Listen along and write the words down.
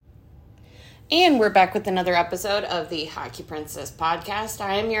And we're back with another episode of the Hockey Princess podcast.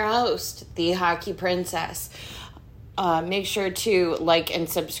 I am your host, the Hockey Princess. Make sure to like and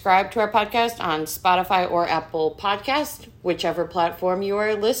subscribe to our podcast on Spotify or Apple Podcast, whichever platform you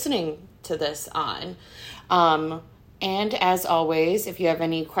are listening to this on. And as always, if you have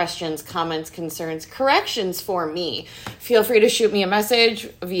any questions, comments, concerns, corrections for me, feel free to shoot me a message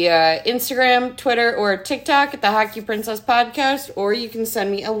via Instagram, Twitter, or TikTok at the Hockey Princess Podcast, or you can send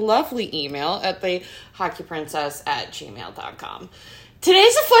me a lovely email at the hockeyprincess@gmail.com.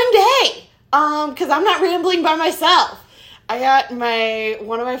 Today's a fun day, because I'm not rambling by myself. I got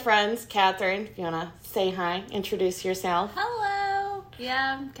one of my friends, Catherine. If you want to say hi, introduce yourself. Hello.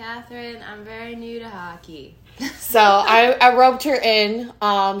 Yeah, I'm Catherine. I'm very new to hockey. So I roped her in.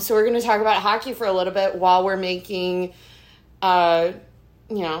 So we're going to talk about hockey for a little bit while we're making,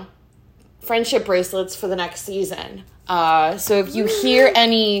 friendship bracelets for the next season. So if you hear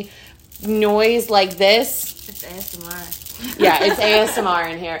any noise like this, it's ASMR. Yeah, it's ASMR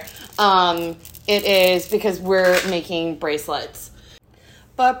in here. It is because we're making bracelets.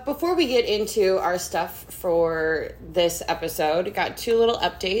 But before we get into our stuff for this episode, got two little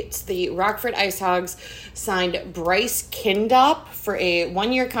updates. The Rockford Ice Hogs signed Bryce Kindup for a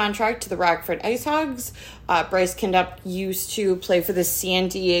 1-year contract to the Rockford Ice Hogs. Bryce Kindup used to play for the San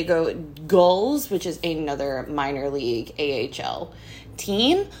Diego Gulls, which is another minor league AHL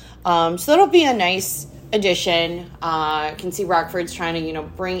team. So that'll be a nice addition. I can see Rockford's trying to,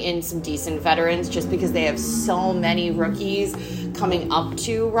 bring in some decent veterans just because they have so many rookies coming up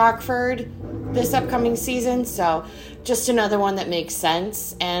to Rockford this upcoming season. So just another one that makes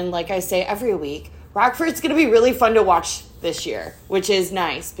sense. And like I say every week, Rockford's going to be really fun to watch this year, which is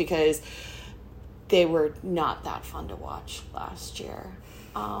nice because they were not that fun to watch last year.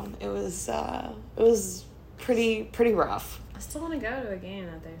 It was pretty rough. I still want to go to a game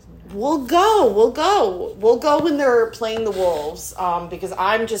out there sometime. We'll go when they're playing the Wolves, because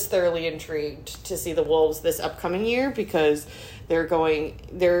I'm just thoroughly intrigued to see the Wolves this upcoming year because they're going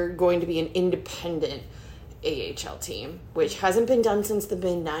to be an independent AHL team, which hasn't been done since the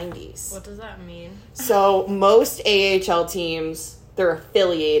mid-90s. What does that mean? So most AHL teams, they're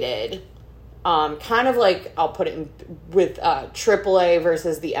affiliated, kind of like, I'll put it with AAA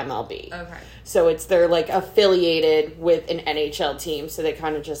versus the MLB. Okay. So they're like affiliated with an NHL team, so they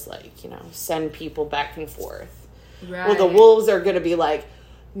kind of just send people back and forth. Right. Well, the Wolves are going to be like,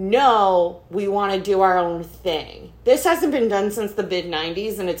 no, we want to do our own thing. This hasn't been done since the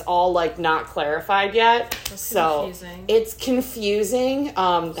mid-90s, and it's all not clarified yet. That's confusing. It's confusing.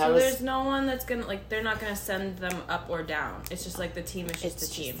 There's no one that's going to, they're not going to send them up or down. It's just the team is just the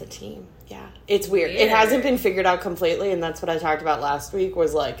team. It's just the team, yeah. It's weird. It hasn't been figured out completely, and that's what I talked about last week,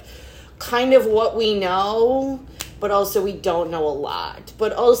 was kind of what we know, but also we don't know a lot.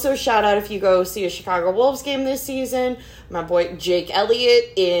 But also shout out if you go see a Chicago Wolves game this season. My boy Jake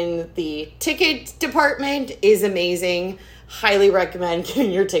Elliott in the ticket department is amazing. Highly recommend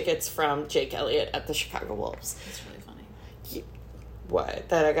getting your tickets from Jake Elliott at the Chicago Wolves. That's really funny. What?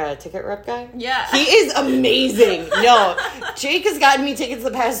 That I got a ticket rep guy? Yeah. He is amazing. No, Jake has gotten me tickets the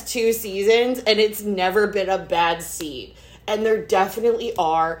past 2 seasons, and it's never been a bad seat. And there definitely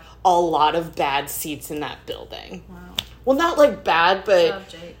are a lot of bad seats in that building. Wow. Well, not bad, but Love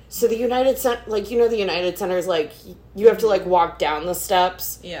Jake. So the United Center, the United Center is you have to walk down the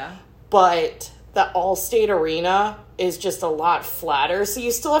steps. Yeah. But the Allstate Arena is just a lot flatter, so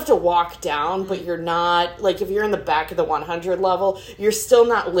you still have to walk down, but you're not if you're in the back of the 100 level, you're still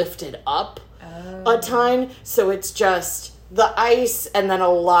not lifted up a ton. So it's just the ice, and then a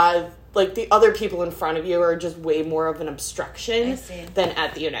lot of the other people in front of you are just way more of an obstruction than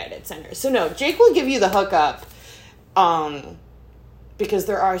at the United Center. So no, Jake will give you the hookup, because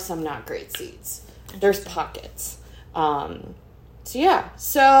there are some not great seats. There's pockets.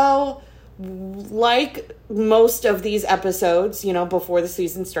 So like most of these episodes, before the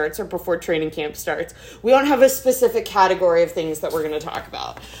season starts or before training camp starts, we don't have a specific category of things that we're going to talk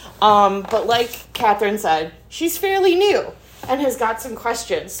about. But like Catherine said, she's fairly new and has got some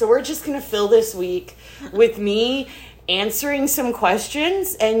questions. So we're just going to fill this week with me answering some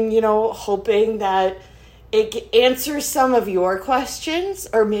questions and, hoping that it answers some of your questions,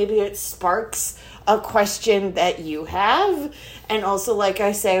 or maybe it sparks a question that you have. And also, like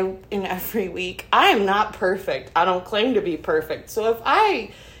I say in every week, I am not perfect. I don't claim to be perfect. So if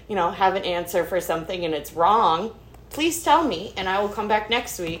I, have an answer for something and it's wrong, please tell me and I will come back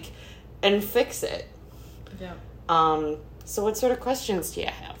next week and fix it. Yeah. So what sort of questions do you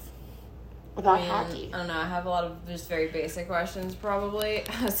have? about hockey? I don't know. I have a lot of just very basic questions, probably.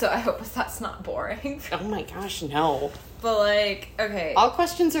 So I hope that's not boring. Oh my gosh, no. But, like, okay. All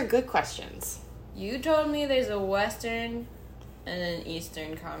questions are good questions. You told me there's a Western and an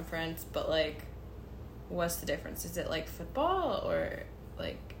Eastern Conference, but, like, what's the difference? Is it, like, football or,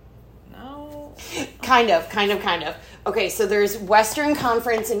 like, no? Kind of. Okay, so there's Western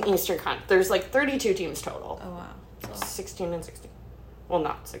Conference and Eastern Conference. There's, like, 32 teams total. Oh, wow. So, 16 and 16. Well,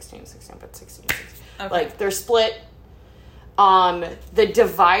 not 16 and 16, but 16 and 16. okay. Like, they're split. The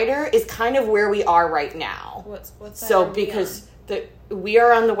divider is kind of where we are right now. What's that? So, because we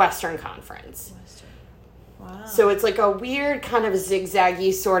are on the Western Conference. Western. Wow. So, it's like a weird kind of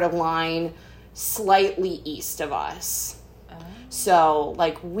zigzaggy sort of line slightly east of us. Oh. So,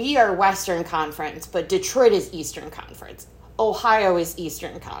 like, we are Western Conference, but Detroit is Eastern Conference. Ohio is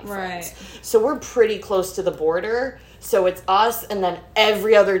Eastern Conference. Right. So we're pretty close to the border. So it's us and then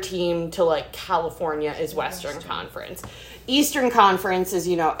every other team to, like, California is Western Conference. Eastern Conference is,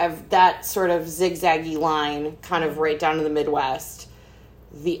 that sort of zigzaggy line kind of right down to the Midwest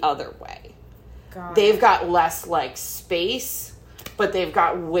the other way. They've got less, like, space, but they've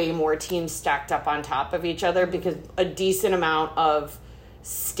got way more teams stacked up on top of each other because a decent amount of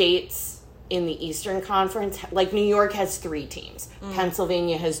states in the Eastern Conference, like New York has 3 teams.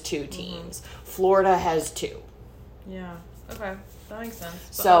 Pennsylvania has 2 teams. Florida has 2. Yeah. Okay. That makes sense.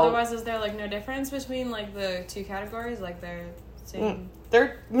 But So otherwise, is there, like, no difference between, like, the 2 categories? Like, they're same?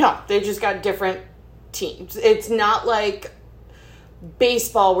 they just got different teams. It's not like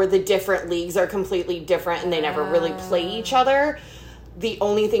baseball where the different leagues are completely different and they never really play each other. The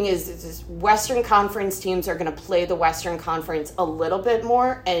only thing is Western Conference teams are going to play the Western Conference a little bit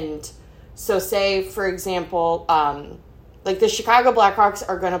more. And so say, for example, like the Chicago Blackhawks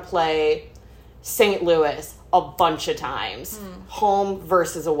are going to play St. Louis a bunch of times, home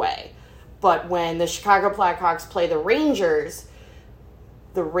versus away. But when the Chicago Blackhawks play the Rangers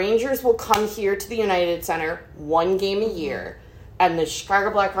will come here to the United Center 1 game a year, and the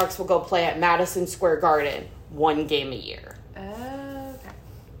Chicago Blackhawks will go play at Madison Square Garden 1 game a year.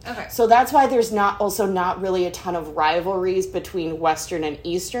 Okay. So that's why there's not really a ton of rivalries between Western and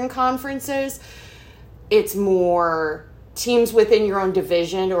Eastern conferences. It's more teams within your own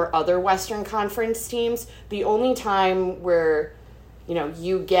division or other Western Conference teams. The only time where,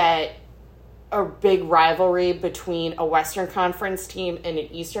 you get a big rivalry between a Western Conference team and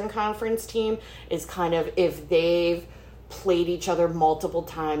an Eastern Conference team is kind of if they've played each other multiple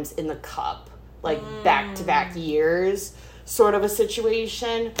times in the Cup, like back-to-back years, sort of a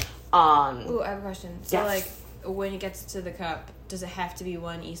situation. Ooh, I have a question. So, yes. like, when it gets to the Cup, does it have to be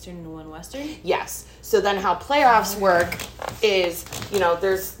 1 Eastern and 1 Western? Yes. So then how playoffs work is,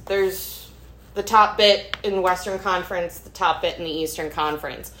 there's the top bit in the Western Conference, the top bit in the Eastern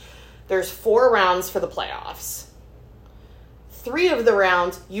Conference. There's 4 rounds for the playoffs. 3 of the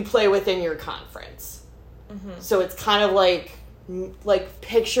rounds you play within your conference. Mm-hmm. So it's kind of like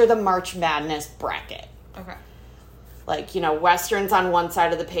picture the March Madness bracket. Okay. Like, Western's on one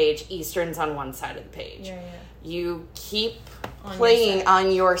side of the page, Eastern's on one side of the page. Yeah. You keep playing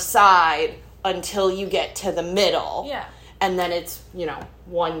on your side until you get to the middle. Yeah. And then it's,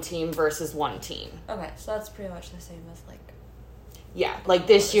 one team versus one team. Okay, so that's pretty much the same as, like... Yeah, like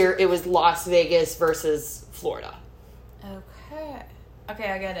this year it was Las Vegas versus Florida.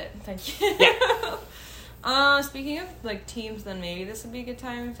 Okay, I get it. Thank you. Yeah. Speaking of, like, teams, then maybe this would be a good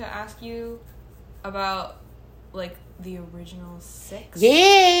time to ask you about, like, the original 6?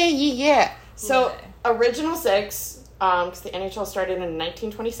 Yeah. So, original 6, because the NHL started in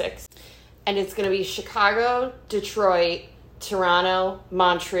 1926, and it's going to be Chicago, Detroit, Toronto,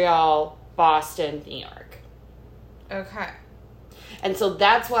 Montreal, Boston, New York. Okay. And so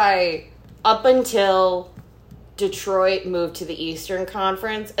that's why up until Detroit moved to the Eastern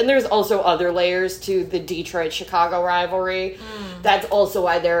Conference, and there's also other layers to the Detroit-Chicago rivalry. That's also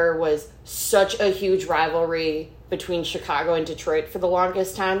why there was such a huge rivalry between Chicago and Detroit for the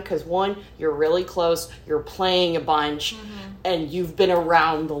longest time, because one, you're really close, you're playing a bunch, and you've been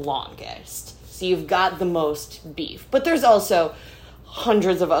around the longest. So you've got the most beef. But there's also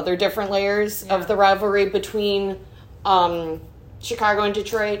hundreds of other different layers of the rivalry between Chicago and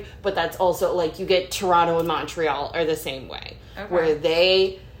Detroit, but that's also, like, you get Toronto and Montreal are the same way, where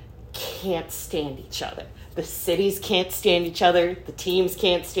they can't stand each other. The cities can't stand each other. The teams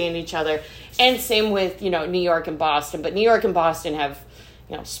can't stand each other. And same with, New York and Boston. But New York and Boston have,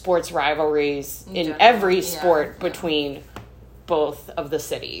 sports rivalries in every sport between both of the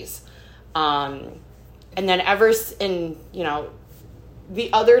cities. And then the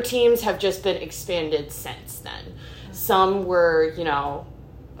other teams have just been expanded since then. Some were,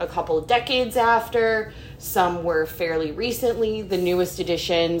 a couple of decades after. Some were fairly recently. The newest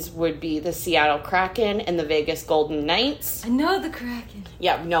additions would be the Seattle Kraken and the Vegas Golden Knights. I know the Kraken.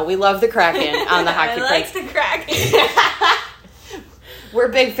 Yeah, no, we love the Kraken on the Hockey Prince. I like the Kraken. We're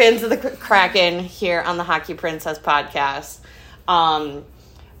big fans of the Kraken here on the Hockey Princess podcast. And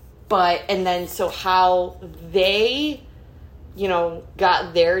then so how they,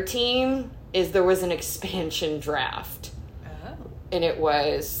 got their team is there was an expansion draft. And it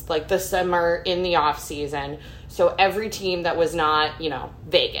was like the summer in the off season. So every team that was not,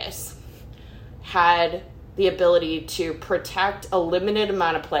 Vegas had the ability to protect a limited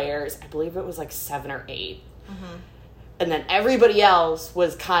amount of players. I believe it was like 7 or 8. Mm-hmm. And then everybody else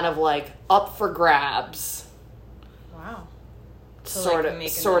was kind of like up for grabs. Wow. Sort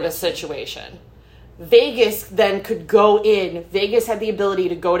of situation. Vegas then could go in. Vegas had the ability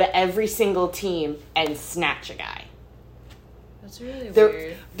to go to every single team and snatch a guy. That's really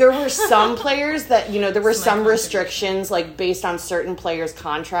weird. There were some players that, there were some restrictions, like, based on certain players'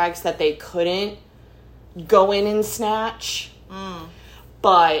 contracts that they couldn't go in and snatch. Mm.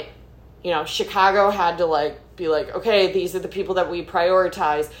 But, Chicago had to, be like, okay, these are the people that we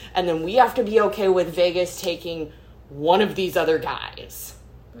prioritize, and then we have to be okay with Vegas taking one of these other guys.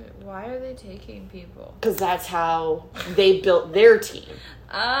 Wait, why are they taking people? Because that's how they built their team.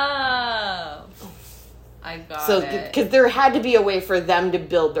 Oh. I got it. Because there had to be a way for them to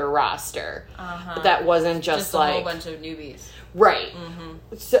build their roster. Uh-huh. That wasn't just a whole bunch of newbies. Right.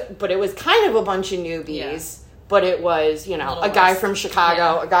 Mm-hmm. So, but it was kind of a bunch of newbies. Yeah. But it was, a guy from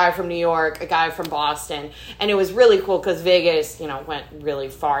Chicago, a guy from New York, a guy from Boston. And it was really cool because Vegas, went really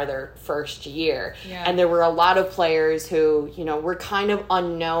far their first year. Yeah. And there were a lot of players who, were kind of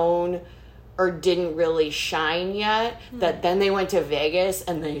unknown or didn't really shine yet. That then they went to Vegas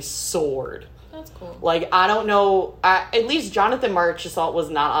and they soared. That's cool. I don't know. At least Jonathan Marchessault was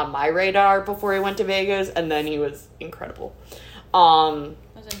not on my radar before he went to Vegas, and then he was incredible.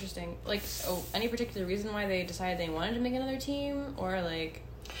 That's interesting. Any particular reason why they decided they wanted to make another team, or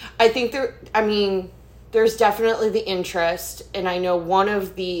I think there's definitely the interest, and I know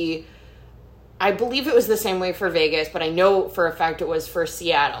I believe it was the same way for Vegas, but I know for a fact it was for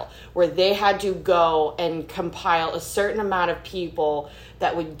Seattle, where they had to go and compile a certain amount of people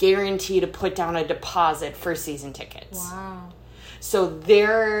that would guarantee to put down a deposit for season tickets. Wow. So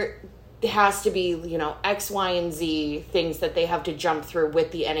there has to be, X, Y, and Z things that they have to jump through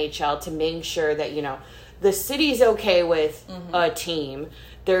with the NHL to make sure that, the city's okay with a team.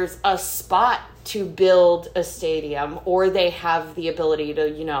 There's a spot to build a stadium, or they have the ability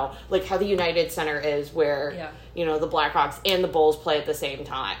to, like how the United Center is, where, the Blackhawks and the Bulls play at the same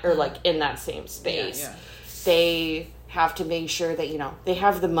time, or in that same space. Yeah. They have to make sure that, they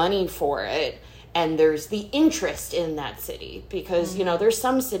have the money for it, and there's the interest in that city, because, there's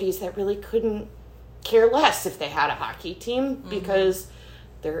some cities that really couldn't care less if they had a hockey team because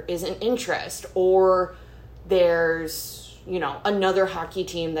there isn't interest, or there's another hockey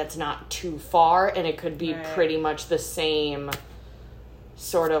team that's not too far, and it could be pretty much the same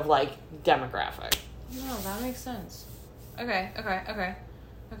sort of demographic. No, that makes sense. Okay.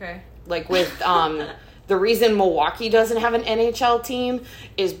 With the reason Milwaukee doesn't have an NHL team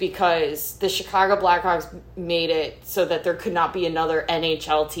is because the Chicago Blackhawks made it so that there could not be another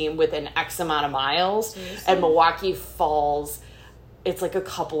NHL team within X amount of miles. Seriously? And Milwaukee falls, it's a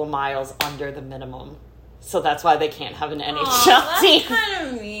couple of miles under the minimum. So that's why they can't have an NHL team. That's kind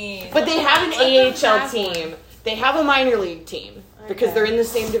of mean. But they have an AHL team. They have a minor league team because they're in the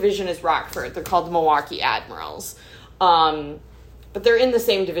same division as Rockford. They're called the Milwaukee Admirals. But they're in the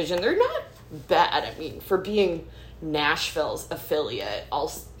same division. They're not bad. I mean, for being Nashville's affiliate,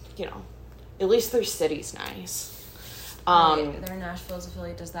 at least their city's nice. They're Nashville's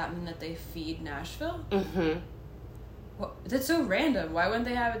affiliate. Does that mean that they feed Nashville? Mm-hmm. That's so random. Why wouldn't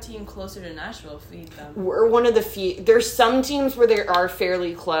they have a team closer to Nashville feed them? We're one of the few. There's some teams where they are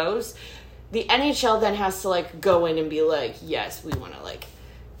fairly close. The NHL then has to go in and be yes, we want to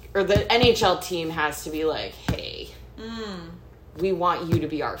or the NHL team has to be hey, we want you to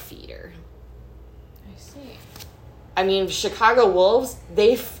be our feeder. I see. I mean, Chicago Wolves,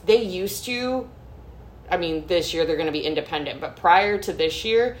 they used to, this year they're going to be independent, but prior to this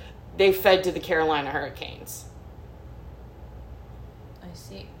year, they fed to the Carolina Hurricanes. I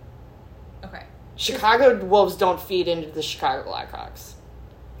see. Okay. Chicago Wolves don't feed into the Chicago Blackhawks.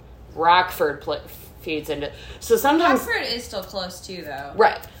 Rockford feeds into. So sometimes Rockford is still close too, though.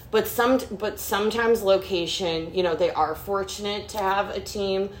 Right, but sometimes location. They are fortunate to have a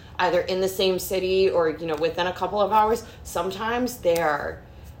team either in the same city or within a couple of hours. Sometimes they are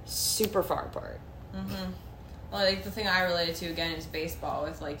super far apart. Mm-hmm. Well, like, the thing I related to, again, is baseball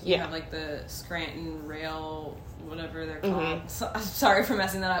with, like, you have, like, the Scranton Rail, whatever they're called. So, I'm sorry for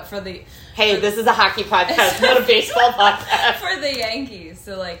messing that up for the... Hey, this is a hockey podcast, not a baseball podcast. For the Yankees.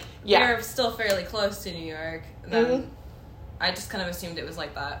 So, like, they're still fairly close to New York. Then I just kind of assumed it was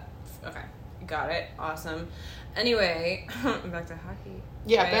like that. Okay. Got it. Awesome. Anyway, back to hockey.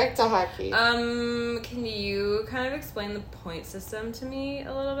 Yeah, right? back to hockey. Can you kind of explain the point system to me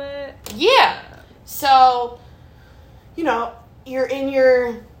a little bit? Yeah. So, you know, you're in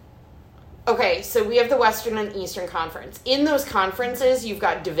your... Okay, so we have the Western and Eastern Conference. In those conferences, you've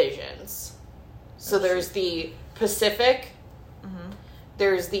got divisions. So there's the Pacific,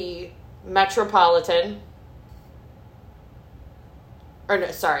 there's the Metropolitan, or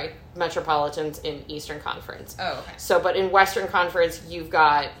no, sorry, Metropolitans in Eastern Conference. Oh, okay. So, but in Western Conference, you've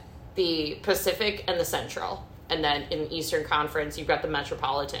got the Pacific and the Central. And then in Eastern Conference, you've got the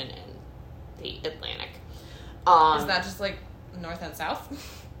Metropolitan and the Atlantic. Is that just, like, North and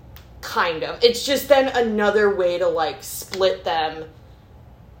South? Kind of. It's just then another way to, like, split them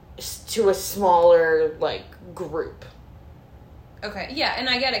to a smaller, like, group. Okay, yeah, and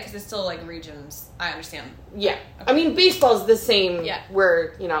I get it because it's still, like, regions. I understand. Yeah. Okay. I mean, baseball's the same, yeah.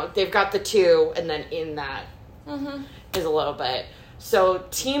 Where, you know, they've got the two, and then in that is a little bit. So,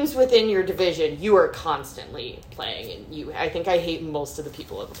 teams within your division, you are constantly playing, and I think I hate most of the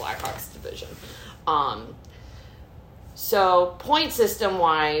people in the Blackhawks division. So, point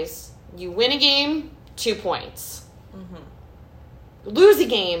system-wise, you win a game, 2 points. Lose a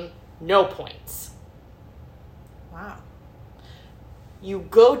game, no points. Wow. You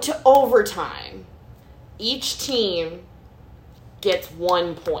go to overtime. Each team gets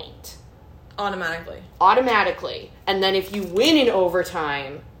 1 point. Automatically. And then if you win in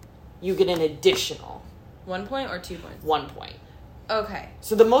overtime, you get an additional. 1 point or 2 points? 1 point. Okay.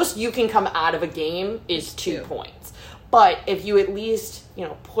 So the most you can come out of a game is 2 points. But if you at least, you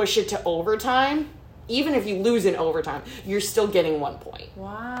know, push it to overtime, even if you lose in overtime, you're still getting 1 point.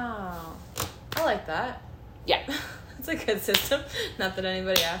 Wow. I like that. Yeah. It's a good system. Not that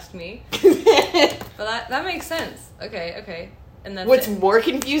anybody asked me. But that makes sense. Okay. And then what's more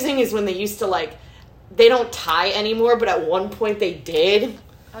confusing is when they used to, like, they don't tie anymore, but at one point they did.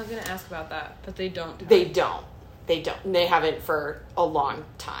 I was going to ask about that, but they don't tie. They don't. They haven't for a long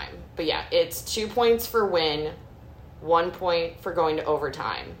time. But yeah, it's 2 points for win, 1 point for going to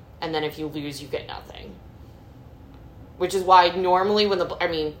overtime, and then if you lose, you get nothing. Which is why normally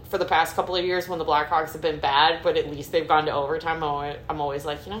for the past couple of years when the Blackhawks have been bad, but at least they've gone to overtime, I'm always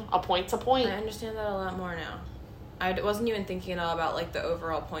like, you know, a point's a point. I understand that a lot more now. I wasn't even thinking at all about, like, the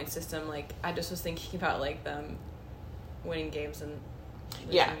overall point system. Like, I just was thinking about, like, them winning games and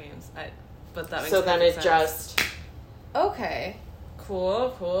losing games. But that makes so then it sense. just... Okay.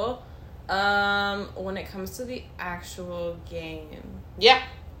 Cool. When it comes to the actual game... Yeah.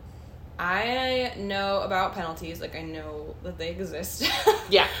 I know about penalties. Like, I know that they exist.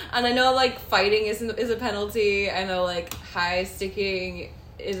 Yeah. And I know, like, fighting is a penalty. I know, like, high sticking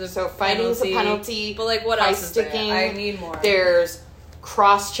is a penalty. So fighting's a penalty. But, like, what high else is sticking, there? I need more. There's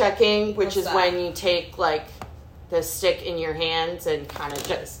cross-checking, which What's is that? when you take, like, the stick in your hands and kind of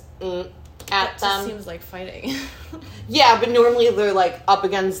just at that them. just seems like fighting. Yeah, but normally they're, like, up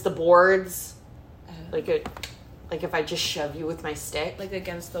against the boards. Like if I just shove you with my stick. Like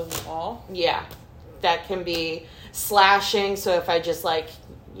against the wall? Yeah. That can be slashing. So if I just, like,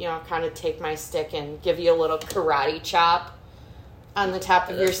 you know, kind of take my stick and give you a little karate chop on the top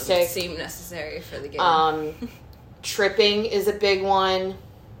of your stick. Seem necessary for the game. Tripping is a big one.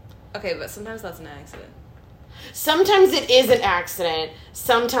 Okay, but sometimes that's an accident. Sometimes it is an accident.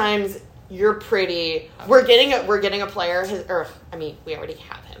 Sometimes you're pretty. Okay. We're getting a player. We already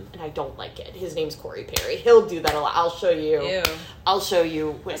have him, and I don't like it. His name's Corey Perry. He'll do that a lot. I'll show you. Ew. I'll show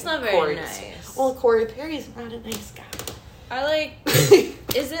you. That's not very nice. Well, Corey Perry's not a nice guy. I like.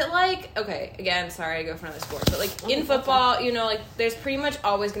 Is it like, okay? Again, sorry to go for another sport, but like in football, you know, like there's pretty much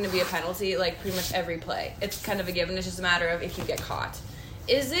always going to be a penalty, like pretty much every play. It's kind of a given. It's just a matter of if you get caught.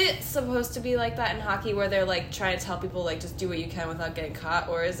 Is it supposed to be like that in hockey where they're, like, trying to tell people, like, just do what you can without getting caught?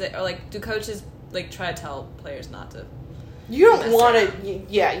 Or is it, or, like, do coaches, like, try to tell players not to? You don't want to,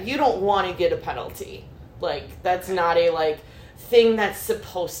 you don't want to get a penalty. Like, that's not a, like, thing that's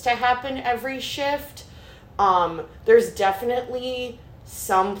supposed to happen every shift. There's definitely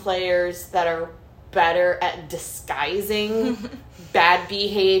some players that are better at disguising bad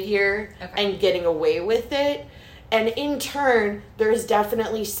behavior and getting away with it. And in turn, there's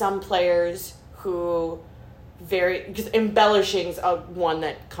definitely some players who because embellishing's one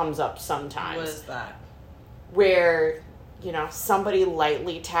that comes up sometimes. What is that? Where somebody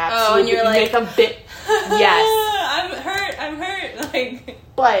lightly taps you, and you're make a bit. Yes. I'm hurt. Like,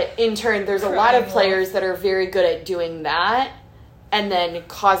 but in turn, there's a lot of players that are very good at doing that and then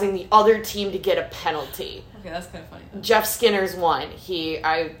causing the other team to get a penalty. Okay, that's kind of funny. Jeff Skinner's one. He's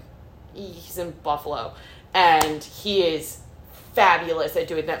in Buffalo, and he is fabulous at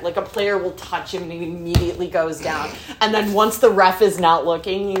doing that. Like, a player will touch him and he immediately goes down. And then once the ref is not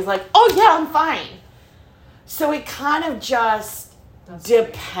looking, he's like, oh yeah, I'm fine. So it kind of just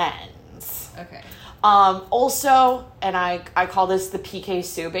depends. Okay. Also, and I call this the PK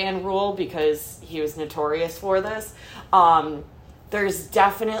Subban rule because he was notorious for this. There's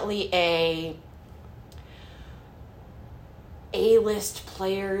definitely A-list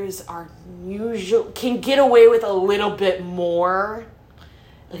players can get away with a little bit more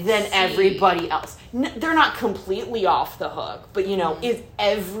than everybody else. They're not completely off the hook, but is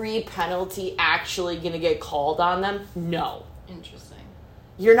every penalty actually going to get called on them? No. Interesting.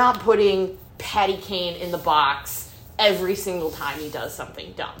 You're not putting Patty Kane in the box every single time he does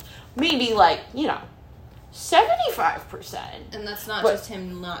something dumb. Maybe 75%. And that's not just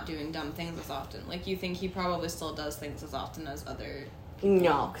him not doing dumb things as often. Like, you think he probably still does things as often as other people.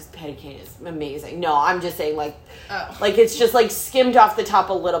 No, because Patty Kane is amazing. No, I'm just saying, it's just, skimmed off the top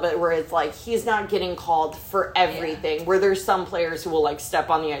a little bit where it's, he's not getting called for everything. Yeah. Where there's some players who will, step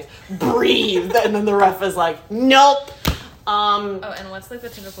on the ice, breathe, and then the ref is like, nope. And what's, the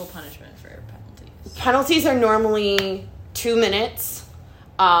typical punishment for penalties? Penalties are normally 2 minutes.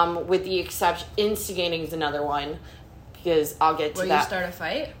 With the exception, instigating is another one, because I'll get to that. Where you start a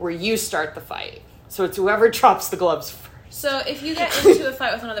fight? Where you start the fight. So it's whoever drops the gloves first. So if you get into a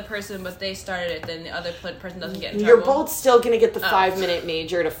fight with another person, but they started it, then the other person doesn't get in trouble? You're both still going to get the 5-minute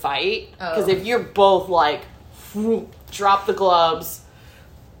major to fight. Because if you're both, drop the gloves,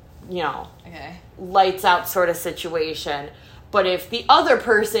 okay, lights out sort of situation. But if the other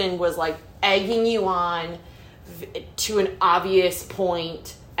person was, egging you on to an obvious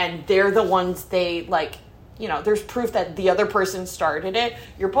point, and they're the ones there's proof that the other person started it,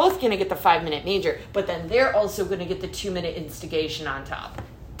 you're both going to get the 5-minute major, but then they're also going to get the 2-minute instigation on top,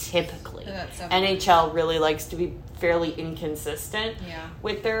 typically. NHL really likes to be fairly inconsistent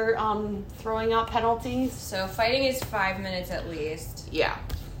with their throwing out penalties. So fighting is 5 minutes at least. Yeah.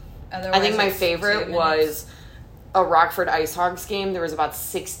 Otherwise, I think my favorite was a Rockford Ice Hogs game. There was about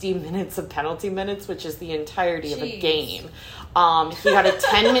 60 minutes of penalty minutes, which is the entirety of a game. He got a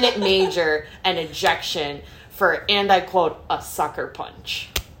 10-minute major and ejection for, and I quote, a sucker punch.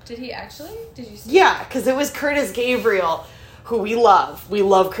 Did he actually? Did you see? Yeah, because it was Curtis Gabriel, who we love. We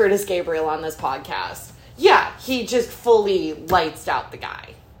love Curtis Gabriel on this podcast. Yeah, he just fully lights out the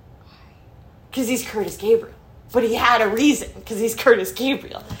guy. Because he's Curtis Gabriel. But he had a reason, because he's Curtis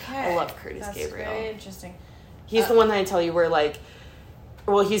Gabriel. Okay. I love Curtis Gabriel. That's very interesting. He's the one that I tell you where,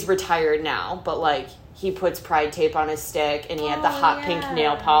 he's retired now, but, he puts Pride tape on his stick, and he had the hot pink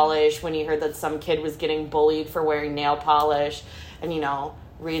nail polish when he heard that some kid was getting bullied for wearing nail polish, and,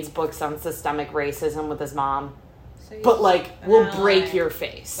 reads books on systemic racism with his mom. So but, will break your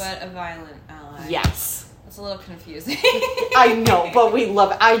face. But a violent ally. Yes. It's a little confusing. I know, but we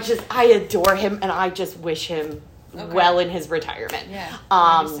love it. I adore him, and I just wish him well in his retirement. Yeah.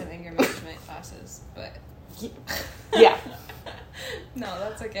 Some anger management classes, but... Yeah. No,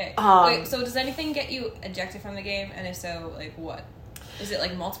 that's okay. Wait, so does anything get you ejected from the game? And if so, what? Is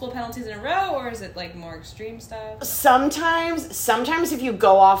it multiple penalties in a row, or is it more extreme stuff? Sometimes if you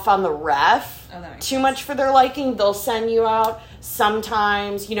go off on the ref too much for their liking, they'll send you out.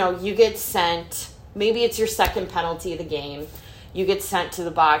 Sometimes, you get sent. Maybe it's your second penalty of the game. You get sent to the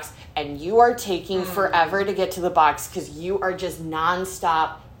box, and you are taking forever to get to the box because you are just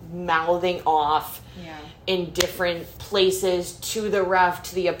nonstop mouthing off in different places to the ref,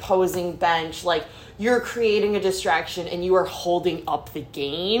 to the opposing bench. You're creating a distraction and you are holding up the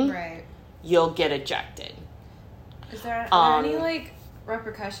game. Right. You'll get ejected. Is there any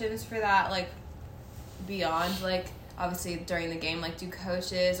repercussions for that? Beyond obviously during the game, do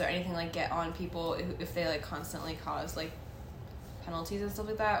coaches or anything get on people if they constantly cause penalties and stuff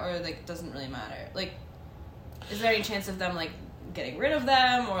like that, or doesn't really matter? Is there any chance of them getting rid of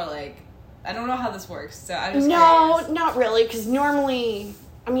them, or I don't know how this works, so I'm just curious. Not really, because normally,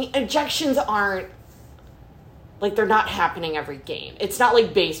 ejections aren't they're not happening every game. It's not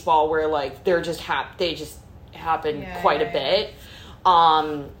like baseball where they're just they just happen quite a bit.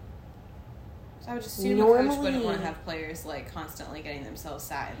 So I would assume a coach wouldn't want to have players constantly getting themselves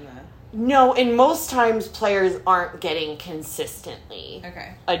sat in the... No, and most times players aren't getting consistently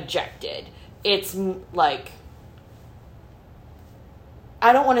ejected. It's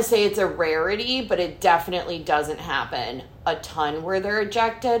I don't want to say it's a rarity, but it definitely doesn't happen a ton where they're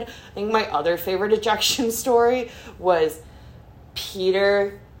ejected. I think my other favorite ejection story was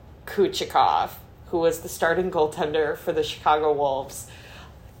Peter Kuchikov, who was the starting goaltender for the Chicago Wolves.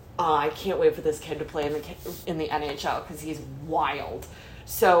 I can't wait for this kid to play in the NHL because he's wild.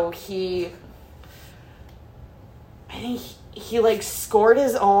 So I think he like scored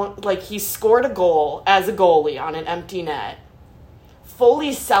his own, like he scored a goal as a goalie on an empty net,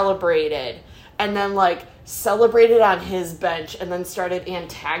 fully celebrated, and then like celebrated on his bench and then started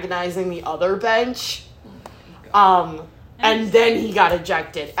antagonizing the other bench. And then he got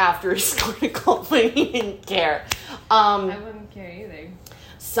ejected after he scored a goal, but he didn't care. I wouldn't care either.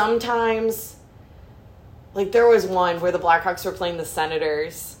 Sometimes, like there was one where the Blackhawks were playing the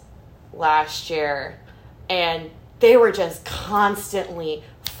Senators last year, and they were just constantly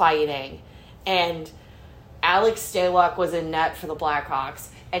fighting. And Alex Stalock was in net for the Blackhawks,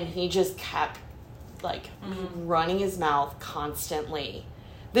 and he just kept, like, running his mouth constantly.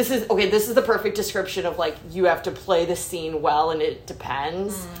 This is the perfect description of, like, you have to play the scene well, and it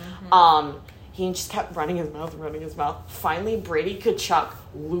depends. Mm-hmm. He just kept running his mouth. Finally, Brady Tkachuk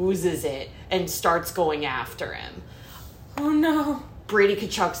loses it and starts going after him. Oh, no. Brady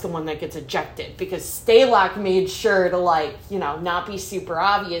Tkachuk's the one that gets ejected because Stalock made sure to, like, you know, not be super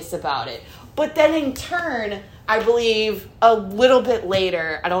obvious about it. But then in turn, I believe a little bit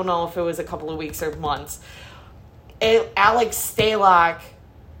later, I don't know if it was a couple of weeks or months, Alex Stalock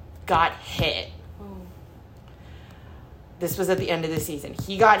got hit. This was at the end of the season.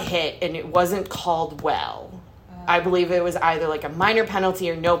 He got hit, and it wasn't called well. I believe it was either like a minor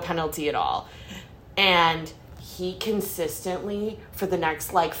penalty or no penalty at all. And he consistently, for the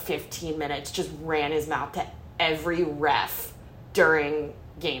next like 15 minutes, just ran his mouth to every ref during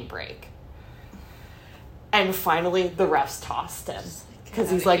game break. And finally, the refs tossed him. Because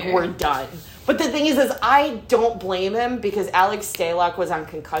he's like, we're done. But the thing is I don't blame him because Alex Stalock was on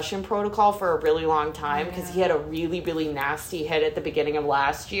concussion protocol for a really long time because he had a really, really nasty hit at the beginning of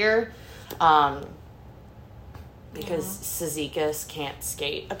last year. Because Cizikas can't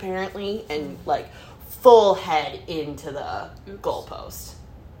skate, apparently, and, like, full head into the goalpost.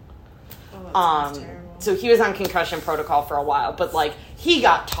 So he was on concussion protocol for a while, but, like, he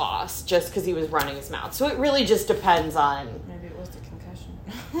got tossed just because he was running his mouth. So it really just depends on... Maybe it was the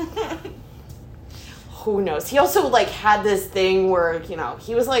concussion. Who knows? He also, like, had this thing where, you know,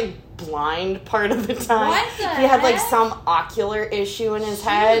 he was, like, blind part of the time. What the He had, like, heck? some ocular issue in his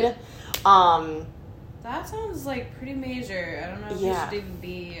head. That sounds, like, pretty major. I don't know if he should even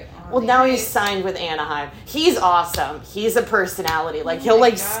be on Well, the now ice. he's signed with Anaheim. He's awesome. He's a personality. Like, he'll,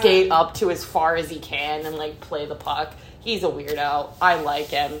 like, skate up to as far as he can and, like, play the puck. He's a weirdo. I like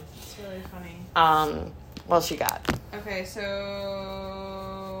him. It's really funny. What else you got? Okay,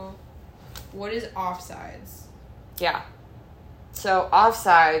 so... What is offsides? Yeah. So,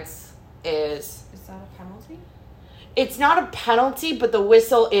 offsides is... Is that a penalty? It's not a penalty, but the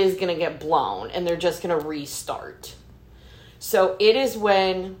whistle is going to get blown, and they're just going to restart. So it is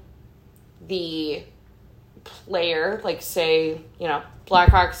when the player, like say, you know,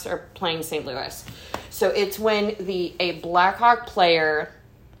 Blackhawks are playing St. Louis. So it's when a Blackhawk player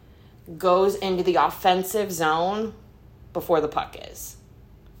goes into the offensive zone before the puck is.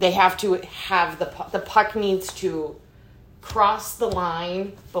 They have to have the puck. The puck needs to cross the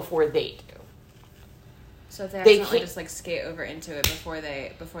line before they do. So if they accidentally just like skate over into it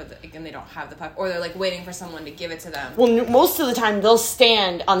and they don't have the puck, or they're like waiting for someone to give it to them. Well, most of the time they'll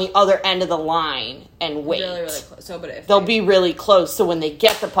stand on the other end of the line and wait. Really, really close. So, but if they'll be really close, so when they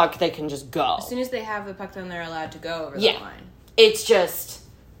get the puck, they can just go. As soon as they have the puck, then they're allowed to go over the line. It's just.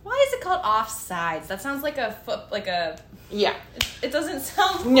 Why is it called offsides? That sounds like a foot, like a. Yeah. It doesn't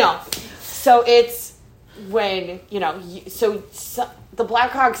sound. No. So it's when so the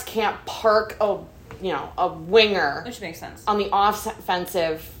Blackhawks can't park a winger, Which makes sense, on the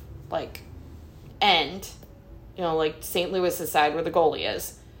offensive, like, end, like St. Louis' side where the goalie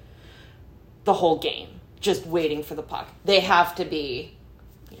is, the whole game, just waiting for the puck. They have to be,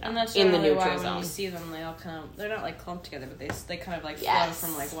 and that's in the generally neutral why zone. When you see them, they all they're not like clumped together, but they kind of like flow Yes.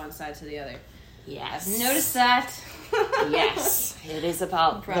 from like one side to the other. Yes. I've noticed that. Yes. It is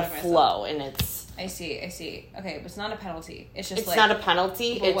about the myself. flow, and it's... I see. Okay, but it's not a penalty. It's just It's not a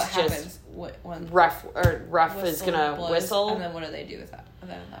penalty. But It's what just happens? When ref is gonna blows, whistle, and then what do they do with that? At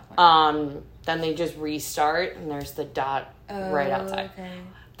that point? Then they just restart, and there's the dot right outside. Okay.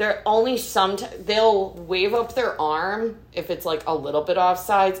 They're only they'll wave up their arm if it's like a little bit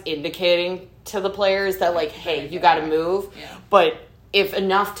offsides, indicating to the players that like, hey, you got to move. Yeah. But if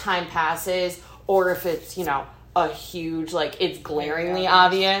enough time passes, or if it's a huge, like, it's glaringly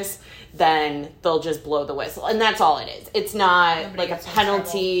obvious, then they'll just blow the whistle. And that's all it is. It's not Nobody like a gets in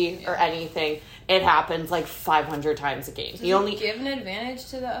penalty trouble. or anything. It happens like 500 times a game. Does it give an advantage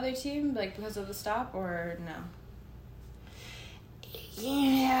to the other team, like, because of the stop, or no?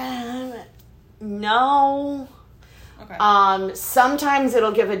 Yeah, no. Okay. Sometimes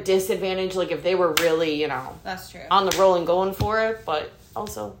it'll give a disadvantage, like if they were really, you know, That's true. on the roll and going for it, but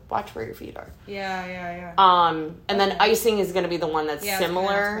also watch where your feet are. Yeah. And then icing is going to be the one that's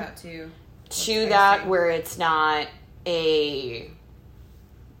similar to that, where it's not a,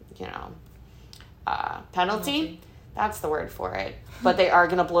 you know, penalty. That's the word for it. But they are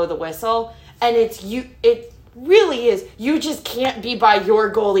going to blow the whistle, and it really is. You just can't be by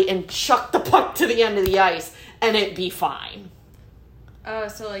your goalie and chuck the puck to the end of the ice and it be fine. Oh,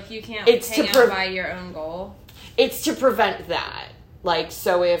 so like you can't It's hang out by your own goal? It's to prevent that. Like,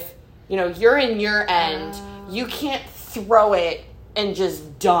 so if, you know, you're in your end, you can't throw it and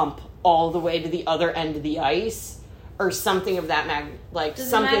just dump all the way to the other end of the ice or something of that like Does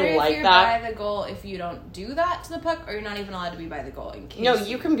something it matter like if you're that. by the goal if you don't do that to the puck, or you're not even allowed to be by the goal in case? No,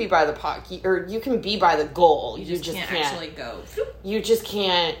 you can be by the puck, or you can be by the goal. You just can't actually go. You just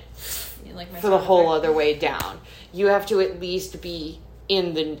can't Like for the whole other way down. You have to at least be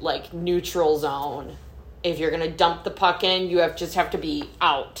in the, like, neutral zone. If you're going to dump the puck in, you just have to be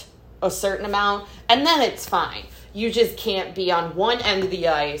out a certain amount, and then it's fine. You just can't be on one end of the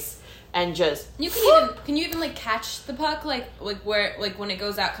ice and just... Can you even like catch the puck, like where, like when it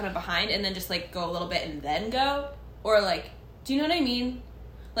goes out kind of behind, and then just like go a little bit and then go? Or like, do you know what I mean?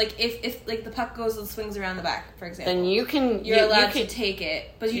 Like if like the puck goes and swings around the back, for example. Then you can... You're allowed to take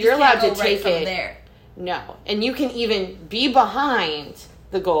it, but you're just can't allowed go to right take from it there. No. And you can even be behind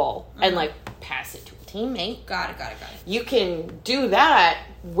the goal and, like, pass it to a teammate. Got it. You can do that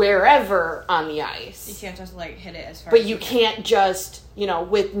wherever on the ice. You can't just like hit it as far But as you can't just, you know,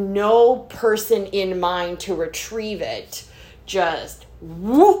 with no person in mind to retrieve it, just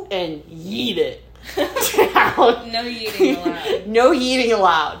whoop and yeet it down. No yeeting allowed. No yeeting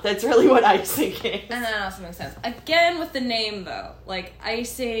allowed. That's really what icing is. And that also makes sense. Again, with the name, though. Like,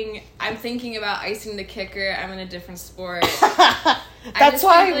 icing, I'm thinking about icing the kicker. I'm in a different sport. That's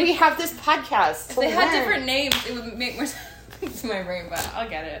why we have this podcast. If they had different names, it would make more sense to my brain, but I'll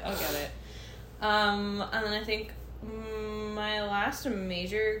get it. And then I think my last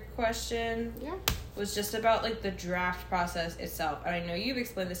major question was just about, like, the draft process itself. And I know you've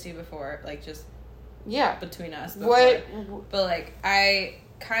explained this to me before, like, just between us before. But, like, I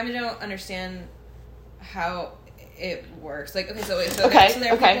kind of don't understand how it works. Like, okay, so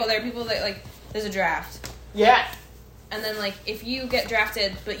there are people that, like, there's a draft. Yeah. And then, like, if you get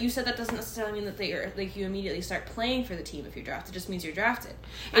drafted, but you said that doesn't necessarily mean that you immediately start playing for the team if you're drafted. It just means you're drafted.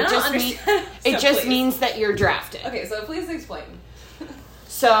 It just means that you're drafted. Okay, so please explain.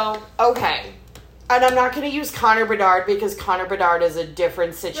 So, okay. And I'm not going to use Connor Bedard because Connor Bedard is a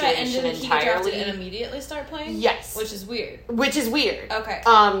different situation and entirely. He get drafted and immediately start playing? Yes. Which is weird. Okay.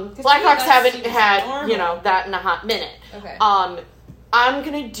 Blackhawks haven't had, you know, that in a hot minute. Okay.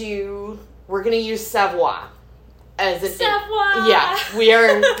 We're going to use Savoie. Savoie! Yeah, we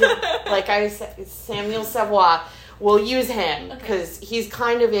are, like I said, Samuel Savoie. We'll use him because he's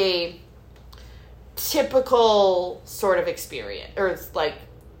kind of a typical sort of experience, or like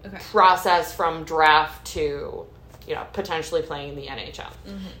process from draft to, you know, potentially playing in the NHL.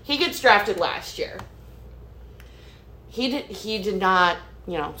 Mm-hmm. He gets drafted last year. He did not,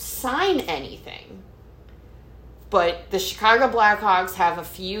 you know, sign anything. But the Chicago Blackhawks have a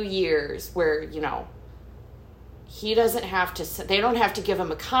few years where, you know, they don't have to give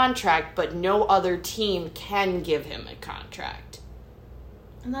him a contract, but no other team can give him a contract.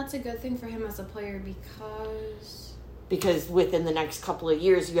 And that's a good thing for him as a player because within the next couple of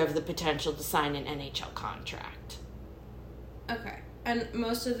years, you have the potential to sign an NHL contract. Okay. And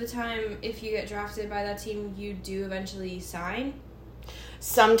most of the time, if you get drafted by that team, you do eventually sign?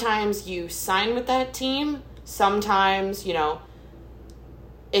 Sometimes you sign with that team. Sometimes, you know,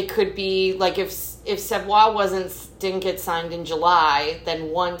 it could be like if Savoie didn't get signed in July, then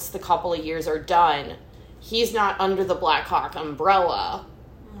once the couple of years are done, he's not under the Blackhawk umbrella.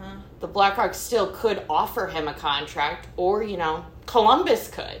 Uh-huh. The Blackhawks still could offer him a contract, or, you know, Columbus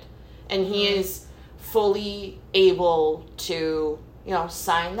could, and he is fully able to, you know,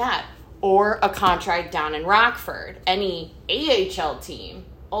 sign that, or a contract down in Rockford. Any AHL team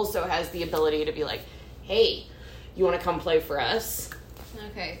also has the ability to be like, hey, you want to come play for us?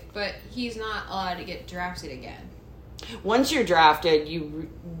 Okay, but he's not allowed to get drafted again. Once you're drafted, you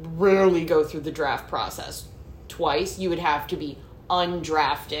rarely go through the draft process twice. You would have to be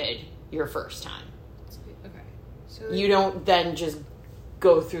undrafted your first time. Okay. So You don't then just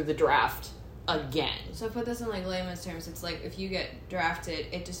go through the draft again. So put this in like layman's terms. It's like if you get drafted,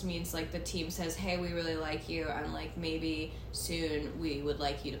 it just means like the team says, "Hey, we really like you, and like maybe soon we would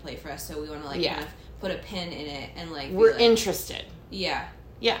like you to play for us. So we want to like kind of put a pin in it and like we're interested." Yeah.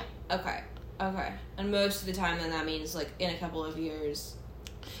 Yeah. Okay. And most of the time, then that means like in a couple of years.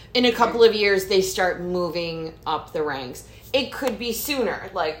 In a couple of years, they start moving up the ranks. It could be sooner.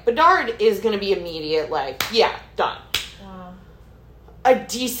 Like Bedard is going to be immediate. Like, yeah, done. Wow. A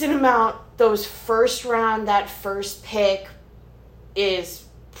decent amount. Those first round, that first pick is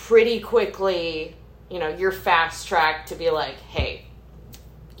pretty quickly, you're fast tracked to be like, hey,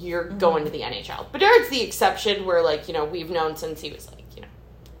 you're going to the NHL. Bedard's the exception where, like, we've known since he was, like,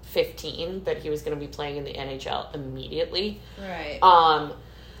 15 that he was going to be playing in the NHL immediately. Right.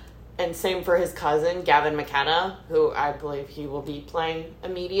 And same for his cousin, Gavin McKenna, who I believe he will be playing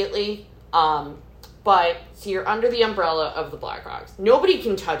immediately. But, so you're under the umbrella of the Blackhawks. Nobody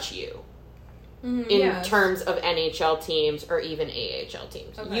can touch you. In terms of NHL teams or even AHL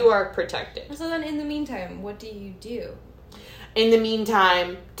teams. Okay. You are protected. So then in the meantime, what do you do? In the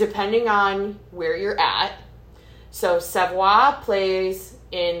meantime, depending on where you're at, so Savoie plays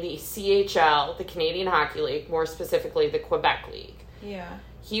in the CHL, the Canadian Hockey League, more specifically the Quebec League. Yeah.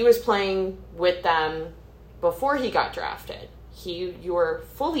 He was playing with them before he got drafted. You were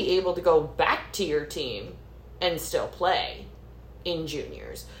fully able to go back to your team and still play in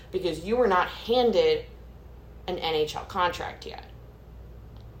juniors because you were not handed an NHL contract yet.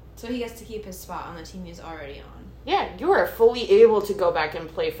 So he gets to keep his spot on the team he's already on. Yeah, you are fully able to go back and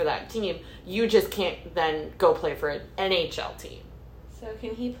play for that team. You just can't then go play for an NHL team. So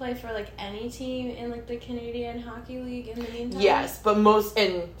can he play for like any team in like the Canadian Hockey League in the meantime? Yes, but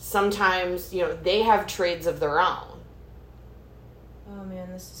sometimes, they have trades of their own. Oh man,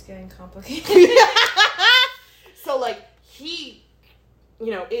 this is getting complicated. So like he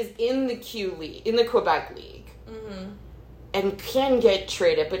is in the Q League, in the Quebec League, and can get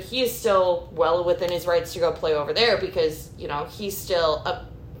traded, but he is still well within his rights to go play over there because, he's still a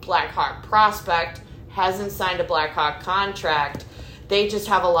Blackhawk prospect, hasn't signed a Blackhawk contract. They just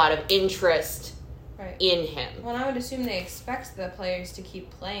have a lot of interest in him. Well, I would assume they expect the players to keep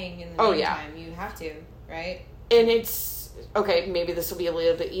playing in the meantime. You have to, right? And it's, okay, maybe this will be a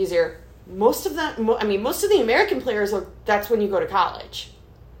little bit easier. Most of the American players, that's when you go to college.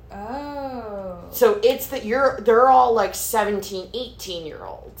 Oh. So it's that they're all like 17,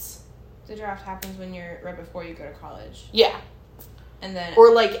 18-year-olds. The draft happens when you're right before you go to college. Yeah. And then...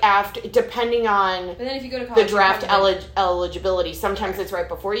 Or like after, depending on but then if you go to college, the draft eligibility. Sometimes it's right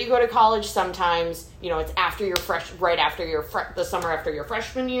before you go to college. Sometimes, it's after the summer after your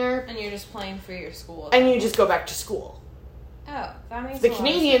freshman year. And you're just playing for your school. And you just go back to school. Oh, that makes the a lot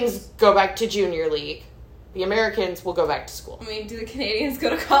Canadians of sense. Go back to junior league. The Americans will go back to school. I mean, do the Canadians go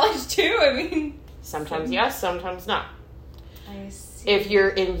to college too? I mean... Sometimes yes, sometimes not. I see. If you're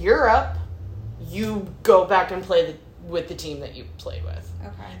in Europe, you go back and play with the team that you played with.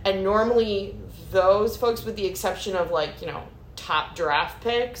 Okay. And normally, those folks, with the exception of top draft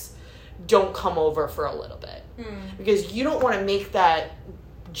picks, don't come over for a little bit. Because you don't want to make that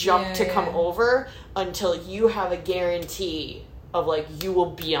jump to come over until you have a guarantee of you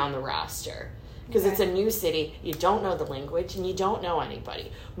will be on the roster. Because it's a new city, you don't know the language, and you don't know anybody.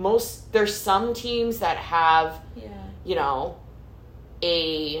 There's some teams that have,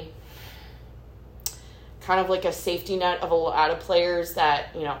 a kind of like a safety net of a lot of players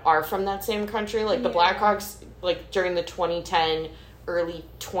that, are from that same country. Like the Blackhawks, during the 2010, early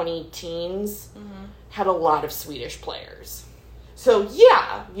 2010s, had a lot of Swedish players. So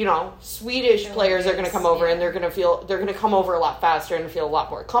Swedish players are going to come over and they're going to come over a lot faster and feel a lot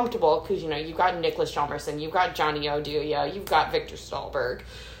more comfortable because, you've got Niklas Hjalmarsson, you've got Johnny Oduya, you've got Victor Stallberg.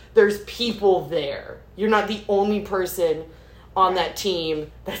 There's people there. You're not the only person on that team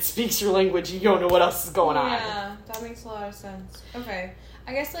that speaks your language. You don't know what else is going on. Yeah, that makes a lot of sense. Okay.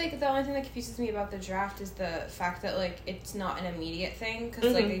 I guess, the only thing that confuses me about the draft is the fact that, it's not an immediate thing.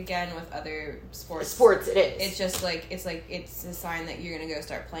 Because, again, with other sports, it is. It's just, it's a sign that you're going to go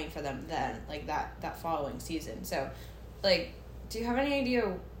start playing for them then, that following season. So, do you have any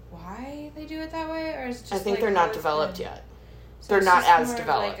idea why they do it that way? Or is it just, I think they're not developed yet. So they're not as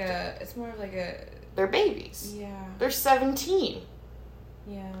developed. It's more of a... They're babies. Yeah. They're 17.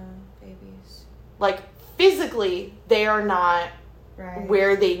 Yeah, babies. Physically, they are not... Right.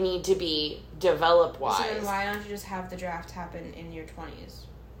 Where they need to be develop-wise. So then why don't you just have the draft happen in your 20s?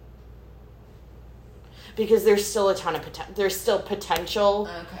 Because there's still a ton of there's still potential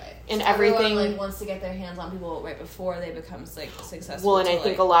and so everything. Everyone, wants to get their hands on people right before they become successful. Well, and I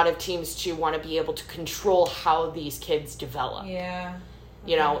think a lot of teams too want to be able to control how these kids develop. Yeah.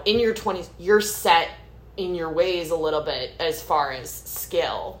 You know, in your 20s, you're set in your ways a little bit as far as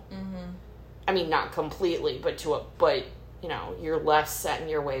skill. Mm-hmm. I mean, not completely, but you know, you're less set in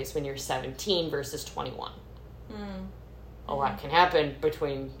your ways when you're 17 versus 21. Mm. A lot can happen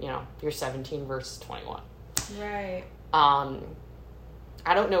between, you know, you're 17 versus 21. Right.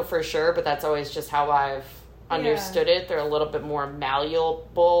 I don't know for sure, but that's always just how I've understood it. They're a little bit more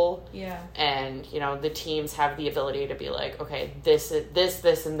malleable. Yeah. And, you know, the teams have the ability to be like, okay, this,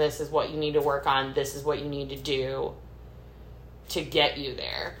 and this is what you need to work on. This is what you need to do to get you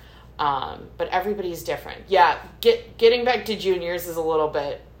there. But everybody's different. Yeah, getting back to juniors is a little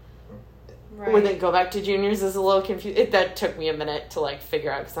bit... Right. When they go back to juniors is a little confused. That took me a minute to, like,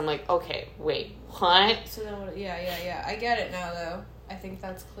 figure out, because I'm like, okay, wait, what? So then what... Yeah. I get it now, though. I think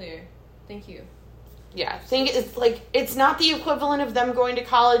that's clear. Thank you. Yeah, it's like, it's not the equivalent of them going to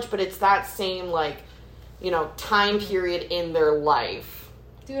college, but it's that same, like, you know, time period in their life.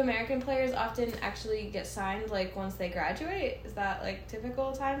 Do American players often actually get signed, like, once they graduate? Is that, like,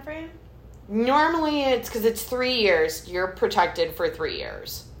 typical time frame? Normally it's because it's 3 years. You're protected for 3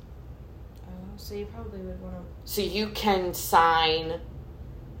 years. Oh, so you probably would want to... So you can sign...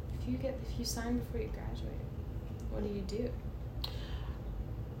 If you sign before you graduate, what do you do?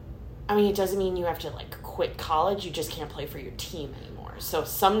 I mean, it doesn't mean you have to, like, quit college. You just can't play for your team anymore. So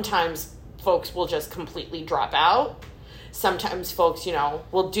sometimes folks will just completely drop out. Sometimes folks, you know,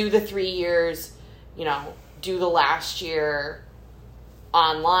 will do the 3 years, you know, do the last year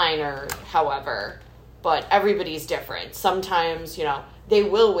online or however. But everybody's different. Sometimes, you know, they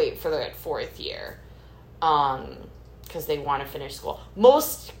will wait for that 4th year because they want to finish school.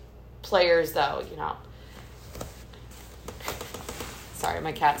 Most players, though, you know... Sorry,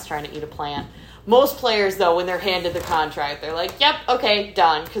 my cat's trying to eat a plant. Most players, though, when they're handed the contract, they're like, yep, okay,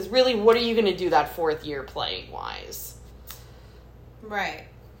 done. Because really, what are you going to do that 4th year playing-wise? Right.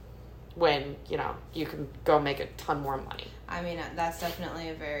 When, you know, you can go make a ton more money. I mean, that's definitely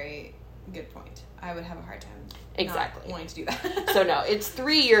a very good point. I would have a hard time exactly not wanting to do that. So, no, it's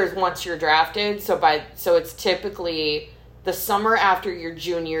 3 years once you're drafted. So it's typically the summer after your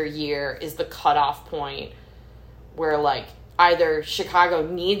junior year is the cutoff point where, like, either Chicago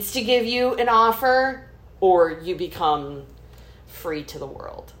needs to give you an offer or you become free to the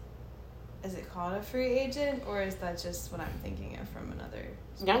world. Is it called a free agent, or is that just what I'm thinking of from another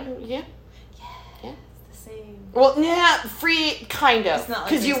sport? Yeah. It's the same. Well, yeah, free, kind of. It's not like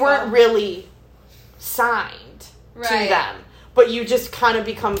because you baseball. weren't really signed to Right. them. But you just kind of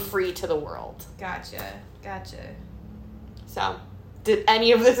become free to the world. Gotcha. So, did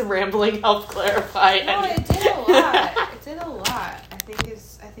any of this rambling help clarify No, any? it did a lot. I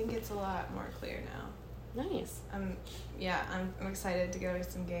think it's a lot more clear now. Nice. I'm excited to go to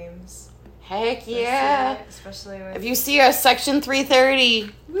some games. Heck this yeah. year, especially with... If you see us, Section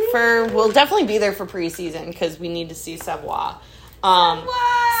 330, we'll definitely be there for preseason because we need to see Savoie. Savoie!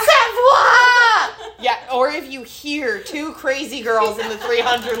 Yeah, or if you hear 2 crazy girls in the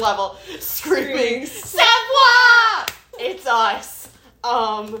 300 level screaming, Savoie! It's us.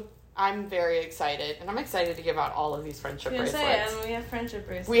 I'm very excited, and I'm excited to give out all of these friendship bracelets. We have friendship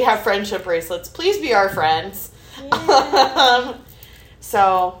bracelets. We have friendship bracelets. Please be our friends. Yeah.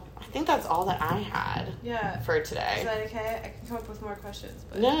 So, I think that's all that I had for today. Is that okay? I can come up with more questions.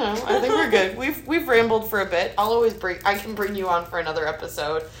 But... No, I think we're good. We've rambled for a bit. I can bring you on for another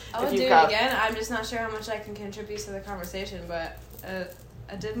episode. I would do it again. I'm just not sure how much I can contribute to the conversation, but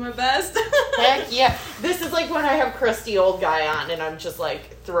I did my best. Heck yeah. This is like when I have crusty old guy on and I'm just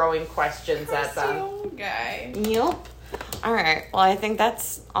like throwing questions at them. Crusty old guy. Yep. All right. Well, I think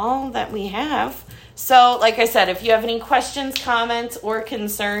that's all that we have. So, like I said, if you have any questions, comments, or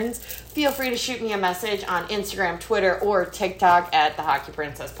concerns, feel free to shoot me a message on Instagram, Twitter, or TikTok at the Hockey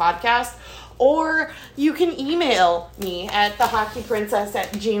Princess Podcast. Or you can email me at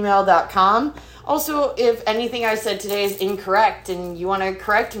thehockeyprincess@gmail.com. Also, if anything I said today is incorrect and you want to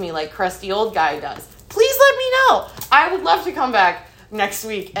correct me like crusty old guy does, please let me know. I would love to come back next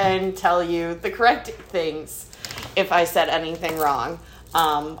week and tell you the correct things if I said anything wrong.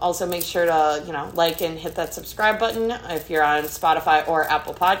 Also, make sure to, like and hit that subscribe button if you're on Spotify or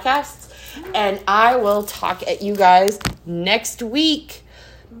Apple Podcasts. And I will talk at you guys next week.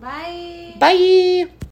 Bye. Bye.